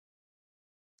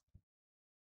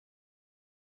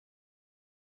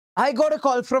I got a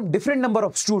call from different number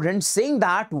of students saying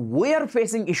that we are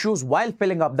facing issues while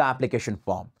filling up the application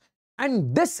form.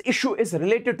 And this issue is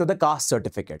related to the caste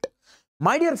certificate.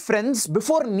 My dear friends,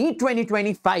 before NEET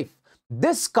 2025,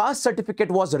 this caste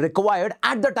certificate was required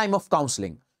at the time of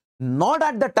counseling, not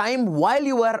at the time while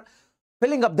you were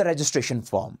filling up the registration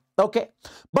form. Okay.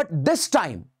 But this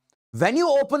time, when you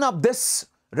open up this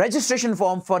registration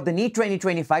form for the NEET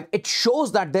 2025, it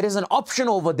shows that there is an option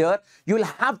over there. You will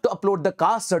have to upload the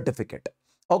caste certificate.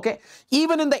 Okay.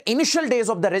 Even in the initial days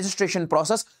of the registration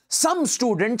process, some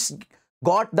students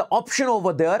got the option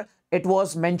over there. It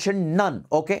was mentioned none.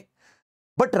 Okay.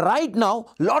 But right now,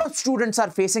 a lot of students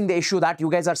are facing the issue that you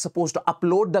guys are supposed to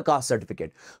upload the caste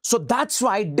certificate. So that's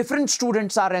why different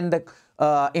students are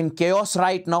in chaos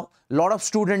right now. A lot of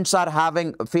students are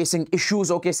facing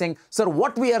issues, okay, saying, sir,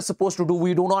 what we are supposed to do?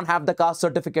 We do not have the caste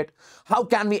certificate. How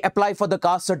can we apply for the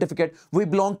caste certificate? We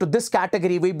belong to this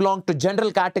category. We belong to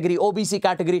general category, OBC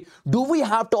category. Do we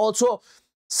have to also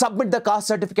submit the caste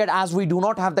certificate as we do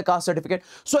not have the caste certificate?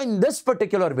 So in this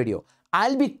particular video,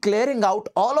 I'll be clearing out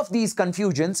all of these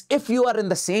confusions. If you are in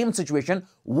the same situation,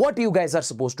 what you guys are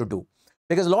supposed to do,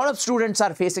 because a lot of students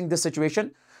are facing this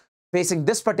situation, facing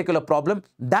this particular problem.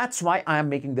 That's why I am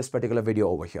making this particular video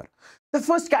over here. The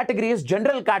first category is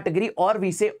general category, or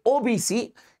we say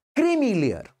OBC creamy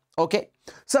layer. Okay.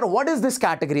 Sir, what is this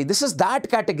category? This is that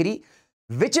category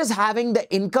which is having the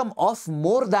income of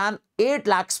more than 8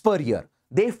 lakhs per year.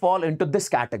 They fall into this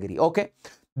category. Okay.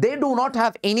 They do not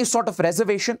have any sort of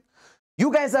reservation.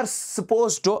 You guys are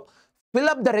supposed to fill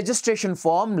up the registration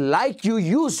form like you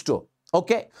used to.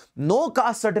 Okay. No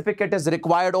caste certificate is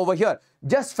required over here.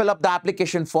 Just fill up the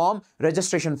application form,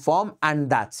 registration form, and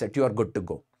that's it. You are good to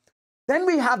go. Then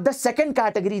we have the second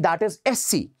category, that is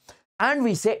SC, and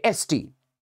we say ST.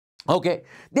 Okay.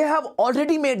 They have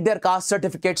already made their caste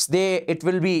certificates. They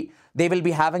will be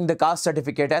having the caste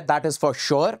certificate. That is for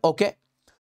sure. Okay.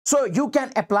 So you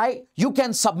can apply, you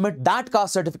can submit that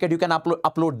caste certificate, you can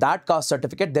upload that caste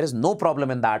certificate. There is no problem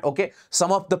in that. Okay.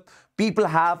 Some of the people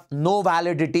have no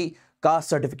validity caste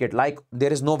certificate, like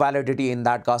there is no validity in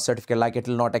that caste certificate, like it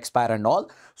will not expire and all.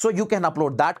 So you can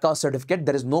upload that caste certificate.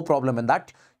 There is no problem in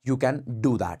that. You can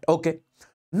do that. Okay.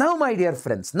 Now, my dear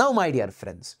friends,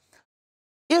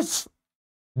 if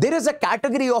there is a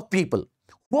category of people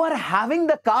who are having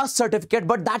the caste certificate,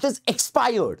 but that is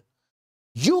expired,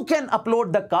 you can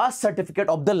upload the caste certificate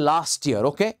of the last year.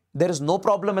 Okay. There is no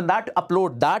problem in that.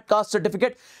 Upload that caste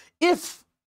certificate. If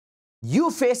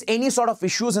you face any sort of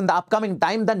issues in the upcoming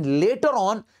time, then later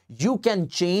on you can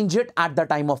change it at the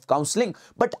time of counseling.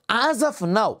 But as of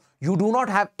now, you do not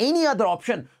have any other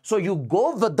option. So you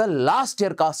go with the last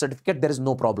year caste certificate. There is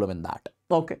no problem in that.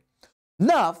 Okay.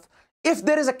 Now, if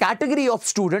there is a category of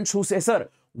students who say, sir,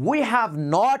 we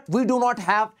do not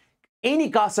have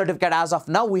any caste certificate as of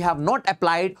now, we have not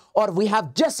applied, or we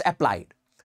have just applied.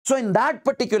 So in that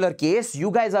particular case,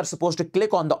 you guys are supposed to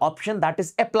click on the option that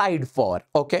is applied for.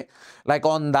 Okay. Like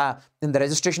in the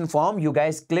registration form, you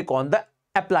guys click on the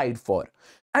applied for,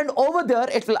 and over there,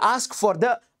 it will ask for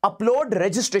the upload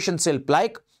registration slip.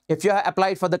 Like if you have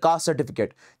applied for the caste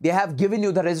certificate, they have given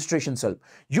you the registration slip.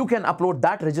 You can upload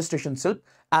that registration slip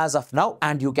as of now,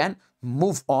 and you can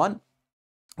move on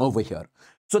over here.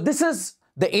 So this is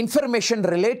the information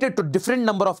related to different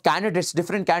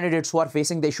candidates who are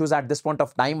facing the issues at this point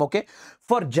of time. Okay.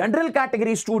 For general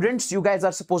category students, you guys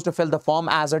are supposed to fill the form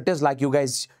as it is, like you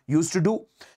guys used to do.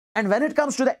 And when it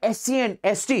comes to the SC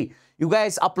and ST, you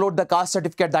guys upload the caste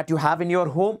certificate that you have in your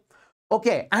home.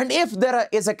 Okay. And if there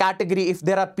is a category, if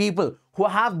there are people who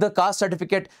have the caste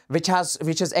certificate which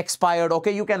is expired,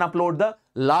 okay, you can upload the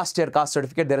last year caste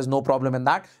certificate. There is no problem in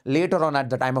that. Later on at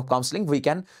the time of counseling, we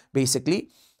can basically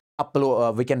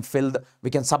upload, we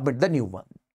can submit the new one.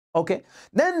 Okay.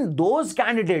 Then those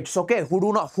candidates, okay, who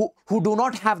do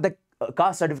not have the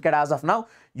caste certificate as of now,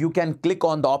 you can click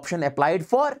on the option applied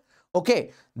for.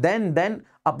 Okay. Then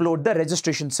upload the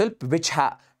registration slip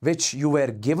which you were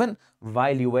given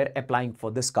while you were applying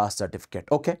for this caste certificate.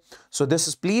 Okay. So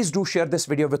please do share this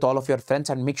video with all of your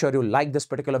friends, and make sure you like this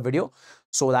particular video,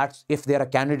 so that if there are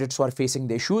candidates who are facing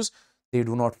the issues, they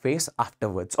do not face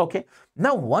afterwards. Okay.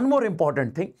 Now, one more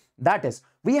important thing, that is,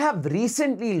 we have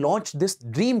recently launched this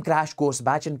Dream Crash Course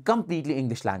batch in completely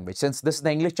English language. Since this is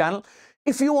the English channel,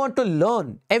 if you want to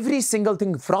learn every single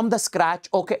thing from the scratch,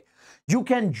 okay, you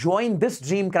can join this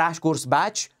Dream Crash Course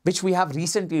batch, which we have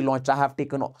recently launched. I have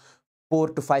taken 4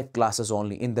 to 5 classes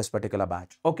only in this particular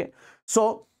batch. Okay.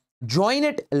 So join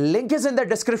it. Link is in the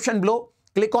description below.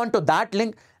 Click on to that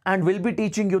link, and we'll be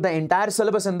teaching you the entire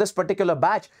syllabus in this particular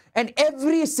batch. And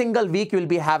every single week, we'll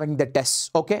be having the tests.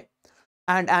 Okay.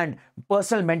 and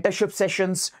personal mentorship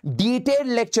sessions, detailed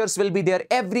lectures will be there.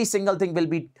 Every single thing will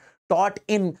be taught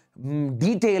in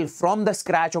detail from the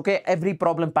scratch. Okay, every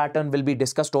problem pattern will be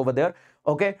discussed over there.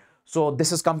 Okay, so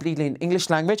this is completely in English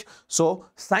language. So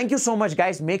thank you so much,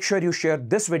 guys. Make sure you share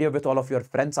this video with all of your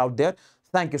friends out there.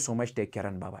 Thank you so much. Take care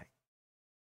and bye-bye.